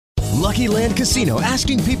Lucky Land Casino,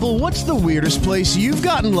 asking people, what's the weirdest place you've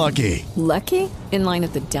gotten lucky? Lucky? In line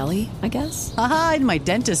at the deli, I guess? Aha, in my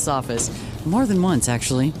dentist's office. More than once,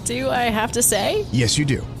 actually. Do I have to say? Yes, you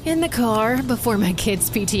do. In the car before my kids'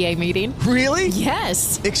 PTA meeting. Really?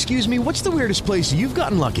 Yes. Excuse me, what's the weirdest place you've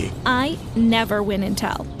gotten lucky? I never win and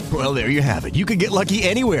tell. Well, there you have it. You can get lucky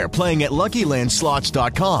anywhere, playing at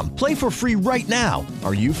LuckyLandSlots.com. Play for free right now.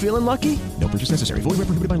 Are you feeling lucky? No purchase necessary. Void where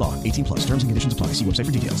prohibited by law. 18 plus. Terms and conditions apply. See website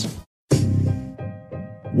for details.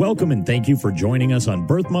 Welcome and thank you for joining us on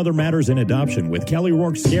Birth Mother Matters in Adoption with Kelly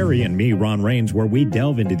Rourke-Scary and me, Ron Rains, where we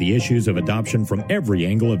delve into the issues of adoption from every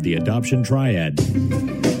angle of the adoption triad.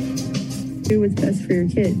 Do what's best for your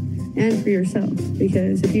kid and for yourself,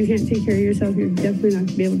 because if you can't take care of yourself, you're definitely not going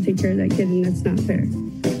to be able to take care of that kid, and that's not fair.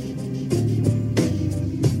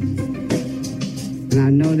 And I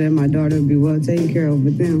know that my daughter will be well taken care of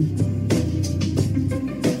with them.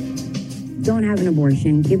 Don't have an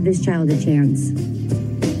abortion. Give this child a chance.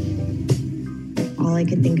 All I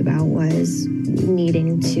could think about was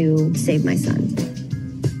needing to save my son.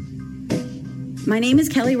 My name is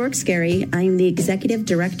Kelly Rourke-Scary. I'm the Executive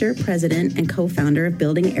Director, President, and co-founder of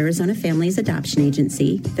Building Arizona Families Adoption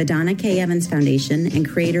Agency, the Donna K. Evans Foundation, and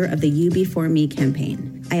creator of the You Before Me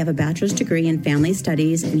campaign. I have a bachelor's degree in family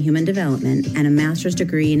studies and human development and a master's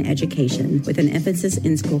degree in education with an emphasis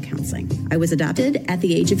in school counseling. I was adopted at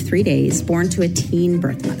the age of 3 days, born to a teen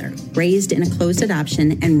birth mother, raised in a closed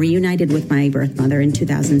adoption, and reunited with my birth mother in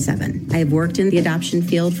 2007. I have worked in the adoption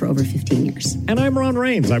field for over 15 years. And I'm Ron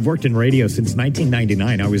Rains. I've worked in radio since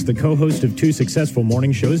 1999. I was the co-host of 2 successful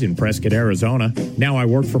morning shows in Prescott, Arizona. Now I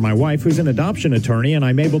work for my wife, who's an adoption attorney, and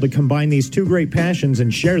I'm able to combine these 2 great passions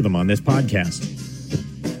and share them on this podcast.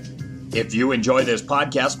 If you enjoy this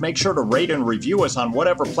podcast, make sure to rate and review us on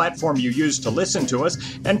whatever platform you use to listen to us,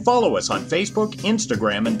 and follow us on Facebook,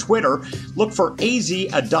 Instagram, and Twitter. Look for AZ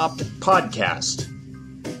Adopt Podcast.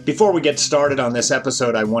 Before we get started on this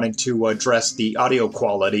episode, I wanted to address the audio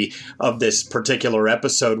quality of this particular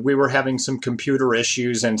episode. We were having some computer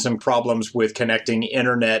issues and some problems with connecting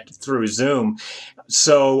internet through Zoom.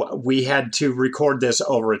 So we had to record this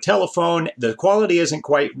over a telephone. The quality isn't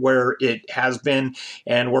quite where it has been,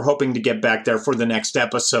 and we're hoping to get back there for the next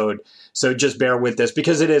episode. So just bear with this,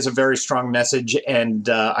 because it is a very strong message and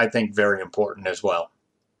I think very important as well.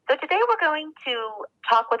 So today we're going to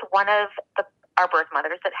talk with one of our birth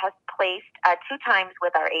mothers that has placed 2 times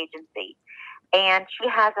with our agency. And she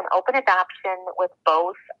has an open adoption with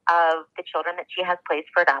both of the children that she has placed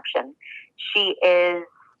for adoption. She is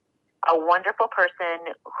a wonderful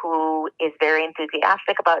person who is very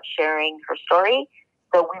enthusiastic about sharing her story.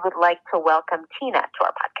 So we would like to welcome Tina to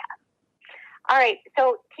our podcast. All right.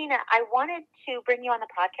 So Tina, I wanted to bring you on the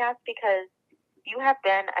podcast because you have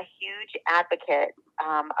been a huge advocate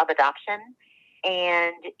of adoption,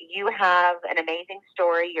 and you have an amazing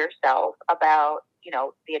story yourself about,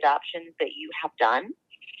 the adoptions that you have done.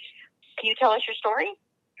 Can you tell us your story?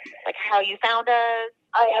 Like how you found us?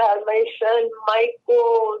 I had my son,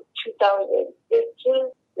 Michael,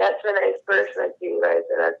 2015. That's when I first met you guys,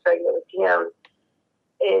 and I was pregnant with him.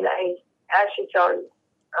 And I actually found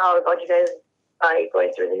out about you guys by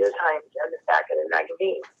going through the New Times on the back of the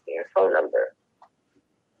magazine, your phone number.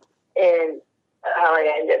 And how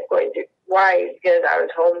I ended up going through. Why? Because I was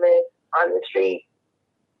homeless on the street.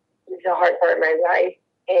 It's a hard part of my life.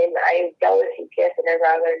 And I dealt with CPS, and I'd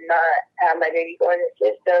rather not have my baby go in the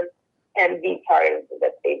system and be part of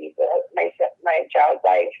the baby, my child's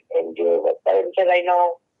life, and do what's better, because I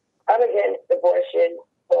know I'm against abortion,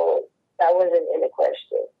 so that wasn't in the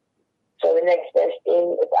question. So the next best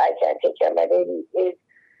thing, if I can't take care of my baby, is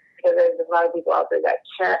because there's a lot of people out there that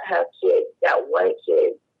can't have kids, that want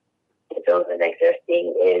kids. And so the next best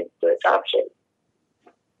thing is to adoption.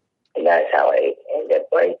 And that's how I ended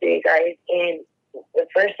up going through you guys. And the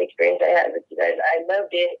first experience I had with you guys, I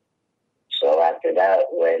loved it. So after that,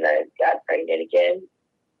 when I got pregnant again,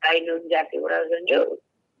 I knew exactly what I was going to do.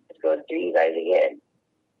 Was go through you guys again.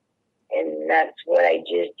 And that's what I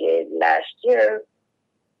just did last year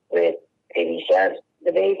with baby Chef,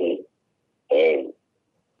 the baby. And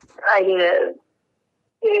I did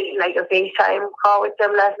a FaceTime call with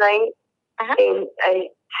them last night. Uh-huh. And I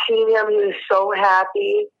seen him. He was so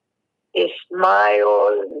happy. His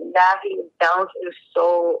smile, laughing, bouncing. It was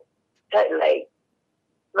so, like,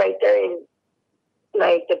 right there in,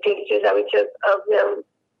 like, the pictures that we took of them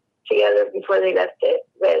together before they left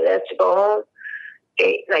to go home.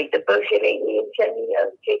 Like, the books that they sent me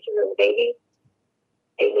of the pictures of the baby.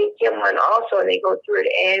 They make him one also, and they go through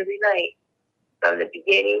it every night. From the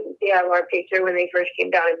beginning, they have our picture when they first came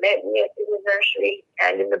down and met me at the nursery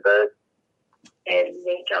and in the book. And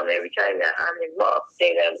they tell me every time that I'm involved,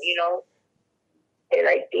 say them, and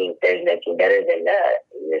I think there's nothing better than that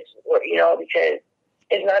in this, because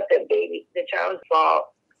it's not the child's fault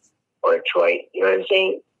or choice, you know what I'm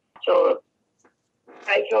saying? So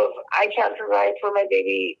I feel if I can't provide for my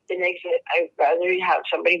baby the next day, I'd rather have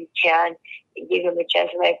somebody who can and give them a chance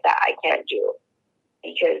in life that I can't do,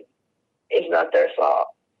 because it's not their fault.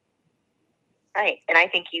 Right. And I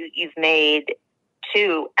think you've made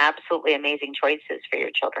two absolutely amazing choices for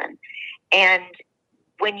your children. And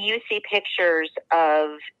when you see pictures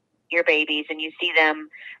of your babies and you see them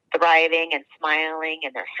thriving and smiling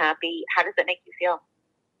and they're happy, how does that make you feel?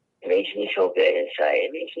 It makes me feel good inside.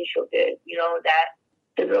 It makes me feel good, that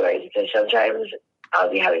to realize, because sometimes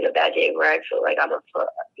I'll be having a bad day where I feel like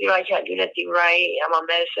I can't do nothing right. I'm a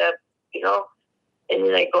mess up, and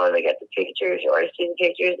then I go and look at the pictures or I see the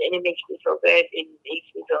pictures and it makes me feel good. It makes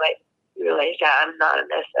me feel like, realize that I'm not a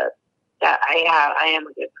mess up, that I am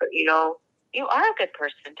a good person, You are a good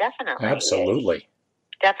person, definitely. Absolutely.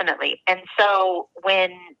 Definitely. And so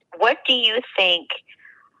what do you think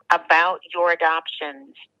about your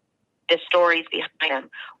adoptions, the stories behind them?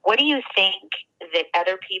 What do you think that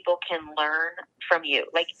other people can learn from you?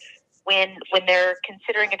 Like when they're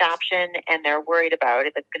considering adoption and they're worried about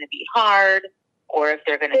if it's going to be hard or if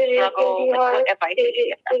they're going to struggle, what advice do you give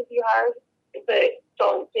them? It can be hard, but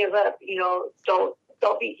don't give up,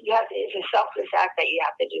 don't be, it's a selfless act that you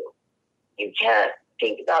have to do. You can't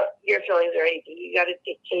think about your feelings or anything. You got to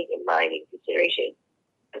take in mind and consideration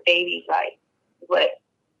the baby's life, what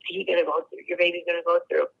he's going to go through, your baby's going to go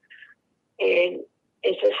through. And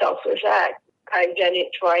it's a selfless act. I've done it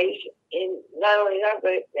twice, and not only that,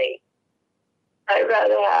 but I'd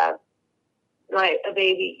rather have a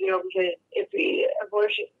baby, because if we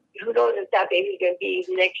abortion, who knows if that baby's going to be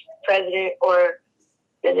the next president or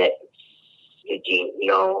the next Eugene,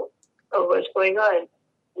 of what's going on.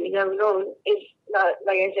 We never know. It's not,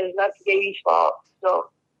 like I said, it's not the baby's fault. So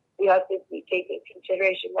we have to take into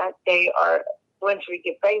consideration that they are, once we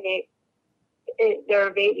get pregnant, they're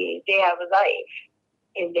a baby. They have a life,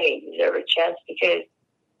 and they deserve a chance, because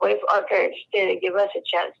what if our parents didn't give us a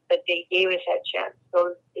chance, but they gave us that chance?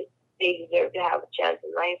 So they deserve to have a chance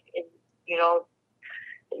in life, and,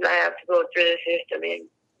 not have to go through the system and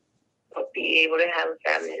be able to have a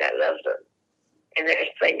family that loves them. And there's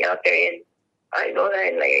plenty out there, and I know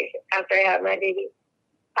that, like, after I have my baby,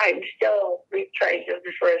 I'm still trying to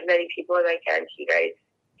refer as many people as I can to you guys,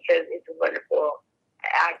 because it's a wonderful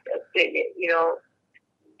act of goodness,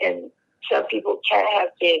 and some people can't have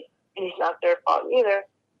kids, and it's not their fault either.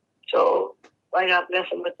 So why not mess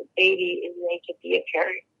them with the baby and they could be a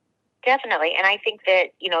parent? Definitely. And I think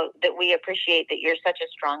that, that we appreciate that you're such a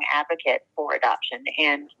strong advocate for adoption,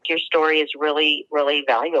 and your story is really, really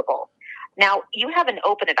valuable. Now, you have an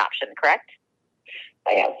open adoption, correct?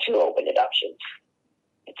 I have 2 open adoptions.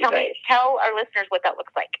 Tell our listeners what that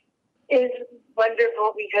looks like. It's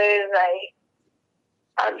wonderful because I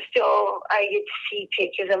get to see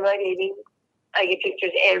pictures of my baby. I get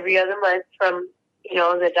pictures every other month from,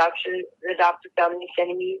 the adoptive family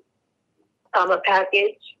sending me a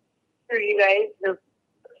package for you guys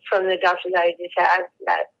from the adoption that I just had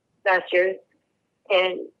last year.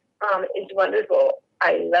 And it's wonderful.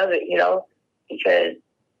 I love it, because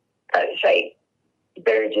it's like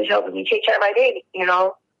they're just helping me take care of my baby,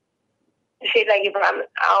 Say, like, if I'm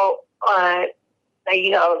out on,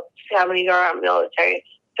 families are on military,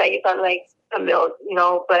 so if I'm,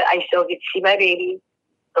 but I still get to see my baby,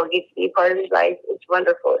 still get to be a part of his life. It's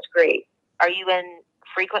wonderful. It's great. Are you in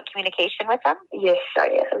frequent communication with them? Yes,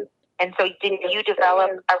 I am. And so did you develop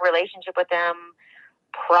a relationship with them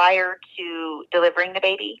prior to delivering the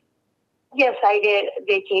baby? Yes, I did.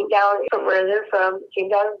 They came down from where they're from, came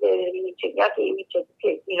down and visited me, took nothing, we took the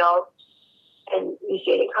kids, and we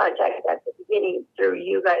stayed in contact at the beginning through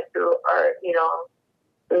you guys, through our,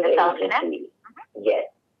 relationship. Yes.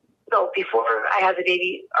 No, before I had the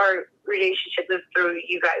baby, our relationship was through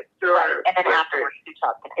you guys, through our... And then afterwards, you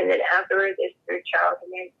talked to him. And then afterwards, it's through Charles,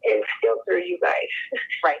 and then it's still through you guys.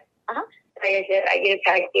 Right. Uh-huh. Like I said, I get a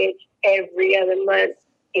package every other month,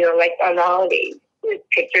 like on the holidays, with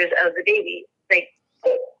pictures of the baby, like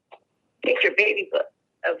picture baby book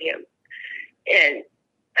of him. And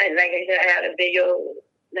like I said, I had a video,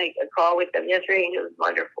 like a call with them yesterday, and it was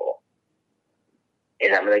wonderful.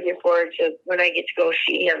 And I'm looking forward to when I get to go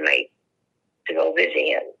see him, to go visit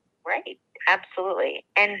him. Right. Absolutely.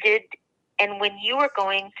 And when you were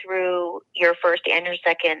going through your first and your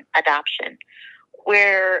second adoption,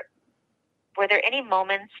 were there any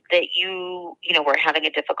moments that you were having a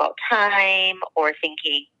difficult time or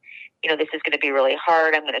thinking, this is going to be really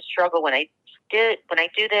hard, I'm going to struggle when I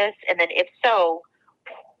do this? And then if so,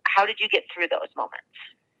 how did you get through those moments?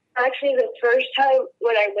 Actually, the first time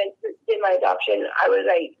when I did my adoption, I was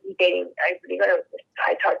like dating. I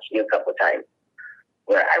talked to you a couple times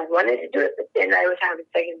where I wanted to do it, but then I was having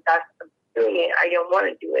second thoughts of doing it. I didn't want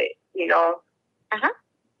to do it,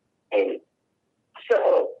 And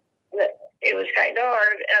so it was kind of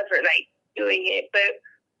hard after like doing it. But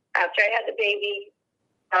after I had the baby,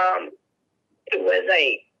 it was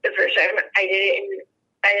like the first time I did it, and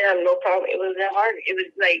I didn't have no problem. It wasn't hard. It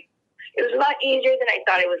was a lot easier than I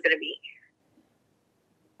thought it was going to be.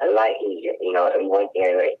 A lot easier, And one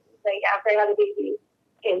thing, like after I had the baby,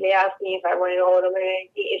 and they asked me if I wanted to hold them, and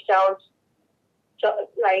it sounds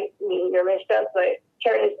like mean or messed up, but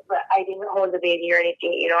I didn't hold the baby or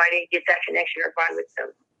anything. I didn't get that connection or bond with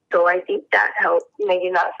them. So I think that helped make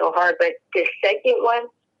it not so hard. But the second one,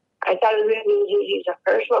 I thought it was going to be easy as the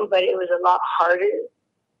first one, but it was a lot harder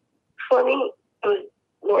for me. It was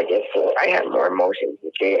more difficult. I had more emotions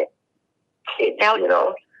with it. Now,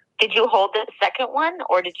 did you hold the second one,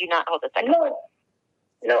 or did you not hold the second one?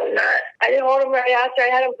 No, not. I didn't hold him right after I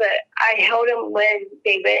had him, but I held him when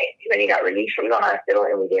he got released from the hospital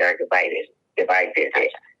and we did our goodbye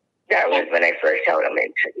visit. That was when I first held him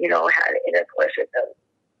and, had intercourse with them.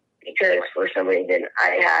 Because for some reason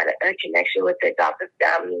I had a connection with the adoptive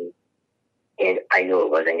family, and I knew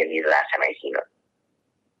it wasn't going to be the last time I seen him.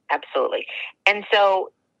 Absolutely. And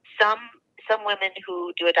so some women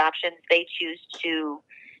who do adoptions, they choose to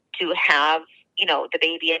have, the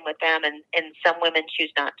baby in with them, and some women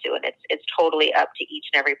choose not to. And it's totally up to each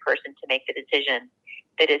and every person to make the decision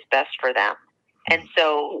that is best for them. And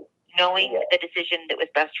so knowing the decision that was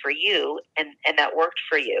best for you and that worked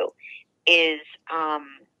for you is,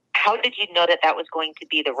 how did you know that was going to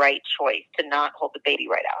be the right choice to not hold the baby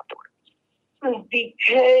right afterwards?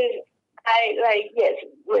 Because yes,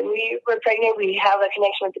 when we were pregnant, we have a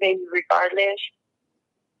connection with the baby regardless.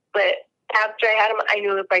 But after I had him, I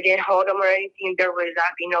knew if I didn't hold him or anything, there was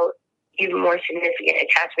not, even more significant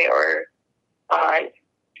attachment or bond,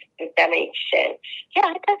 if that makes sense.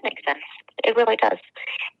 Yeah, it does make sense. It really does.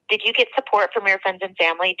 Did you get support from your friends and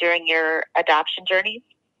family during your adoption journey?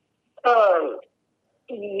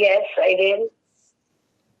 Yes, I did.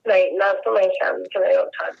 Like, not for my family, because I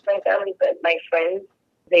don't talk to my family, but my friends,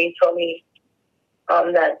 they told me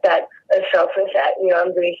that a selfless act,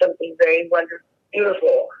 I'm doing something very wonderful,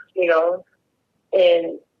 beautiful,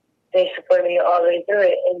 and they support me all the way through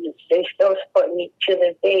it, and they still support me to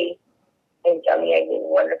this day and tell me I did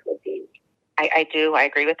wonderful things. I do. I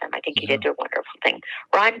agree with them. I think you did do a wonderful thing.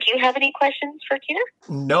 Ron, do you have any questions for Tina?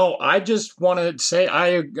 No, I just want to say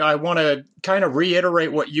I want to kind of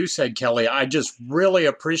reiterate what you said, Kelly. I just really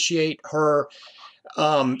appreciate her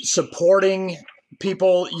supporting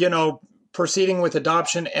people, proceeding with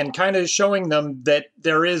adoption and kind of showing them that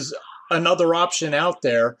there is another option out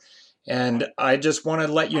there. And I just want to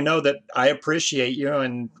let you know that I appreciate you,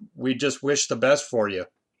 and we just wish the best for you.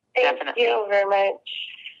 Thank you very much.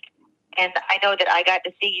 And I know that I got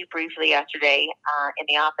to see you briefly yesterday in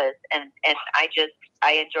the office, and I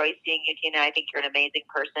enjoy seeing you, Tina. I think you're an amazing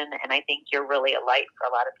person, and I think you're really a light for a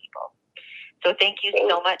lot of people. So thank you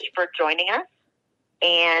so much for joining us.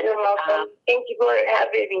 And you're welcome. Thank you for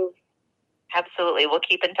having me. Absolutely. We'll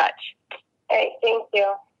keep in touch. Hey, thank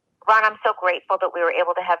you. Ron, I'm so grateful that we were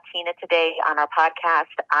able to have Tina today on our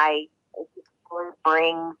podcast. It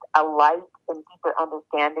brings a light and deeper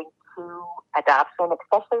understanding to adoption,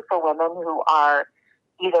 especially for women who are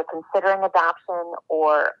either considering adoption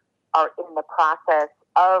or are in the process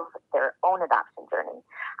of their own adoption journey.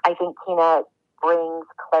 I think Tina brings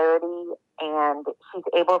clarity, and she's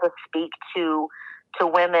able to speak to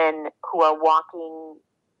women who are walking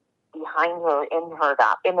behind her in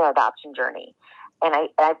their adoption journey. And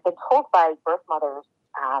I've been told by birth mothers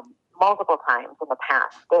multiple times in the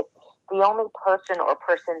past that the only person or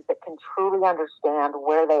persons that can truly understand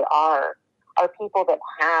where they are people that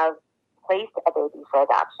have placed a baby for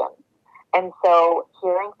adoption. And so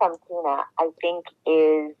hearing from Tina, I think,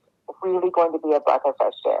 is really going to be a breath of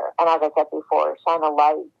fresh air. And as I said before, shine a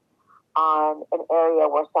light on an area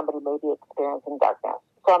where somebody may be experiencing darkness.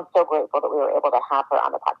 So I'm so grateful that we were able to have her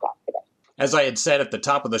on the podcast today. As I had said at the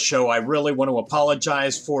top of the show, I really want to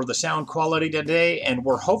apologize for the sound quality today, and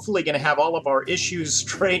we're hopefully going to have all of our issues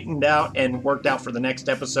straightened out and worked out for the next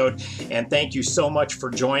episode. And thank you so much for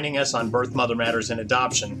joining us on Birth, Mother Matters, and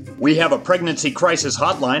Adoption. We have a pregnancy crisis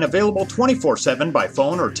hotline available 24/7 by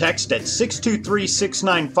phone or text at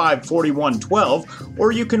 623-695-4112,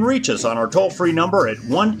 or you can reach us on our toll-free number at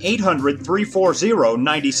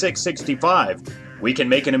 1-800-340-9665. We can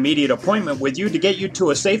make an immediate appointment with you to get you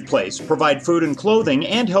to a safe place, provide food and clothing,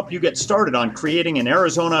 and help you get started on creating an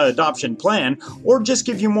Arizona adoption plan, or just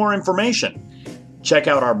give you more information. Check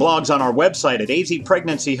out our blogs on our website at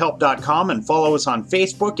azpregnancyhelp.com and follow us on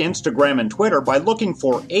Facebook, Instagram, and Twitter by looking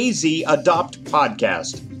for AZ Adopt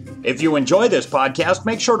Podcast. If you enjoy this podcast,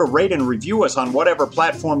 make sure to rate and review us on whatever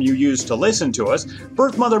platform you use to listen to us.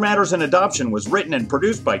 Birth, Mother Matters, and Adoption was written and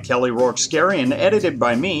produced by Kelly Rourke-Scary and edited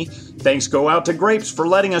by me. Thanks go out to Grapes for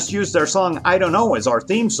letting us use their song I Don't Know as our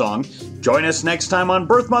theme song. Join us next time on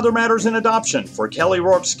Birth, Mother Matters, and Adoption. For Kelly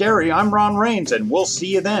Rourke-Scary, I'm Ron Rains, and we'll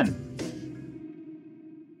see you then.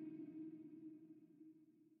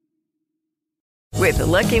 With the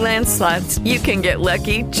Lucky Land Slots, you can get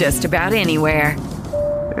lucky just about anywhere.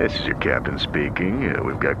 This is your captain speaking.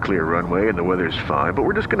 We've got clear runway and the weather's fine, but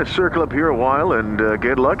we're just going to circle up here a while and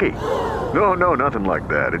get lucky. No, nothing like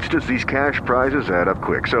that. It's just these cash prizes add up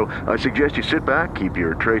quick. So I suggest you sit back, keep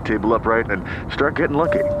your tray table upright, and start getting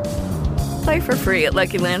lucky. Play for free at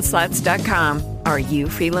LuckyLandSlots.com. Are you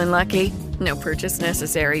feeling lucky? No purchase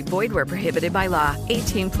necessary. Void where prohibited by law.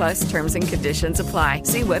 18+ terms and conditions apply.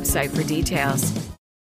 See website for details.